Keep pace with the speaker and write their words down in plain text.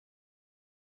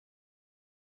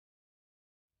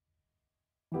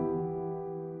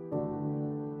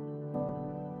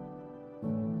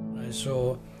I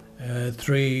saw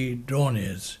three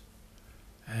Dorniers,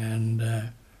 and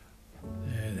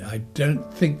I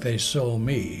don't think they saw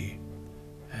me,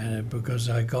 because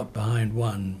I got behind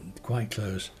one quite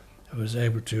close. I was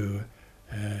able to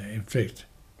inflict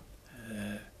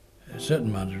a certain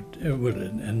amount of,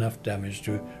 enough damage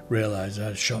to realize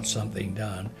I shot something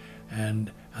down,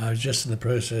 and I was just in the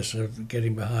process of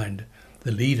getting behind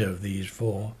the leader of these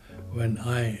four when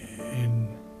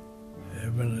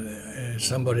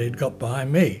somebody had got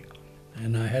behind me,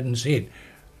 and I hadn't seen,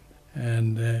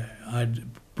 and I'd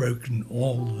broken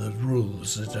all the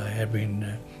rules that I had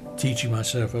been teaching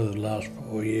myself over the last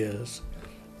 4 years,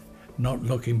 not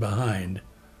looking behind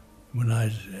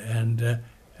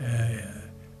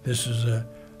this was a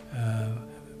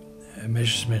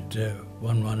Messerschmitt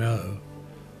 110,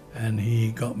 and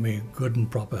he got me good and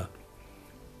proper,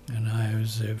 and I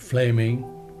was flaming,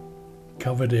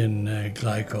 covered in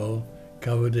glycol,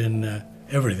 covered in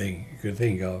everything you could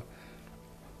think of,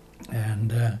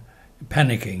 and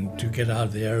panicking to get out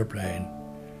of the aeroplane,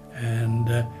 and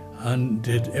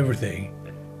undid everything,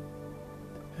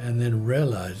 and then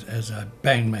realized as I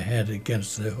banged my head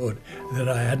against the hood that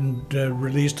I hadn't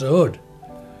released the hood,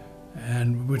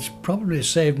 and which probably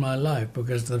saved my life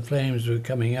because the flames were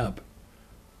coming up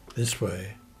this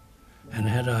way, and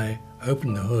had I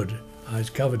opened the hood, I was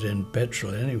covered in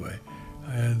petrol anyway,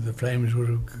 the flames would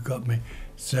have got me.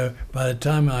 So by the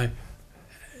time I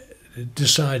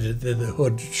decided that the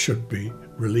hood should be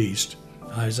released,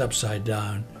 I was upside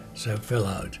down, so it fell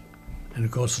out. And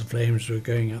of course the flames were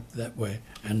going up that way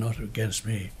and not against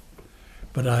me.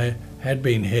 But I had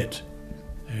been hit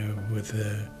with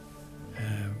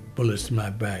bullets in my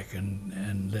back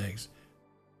and legs.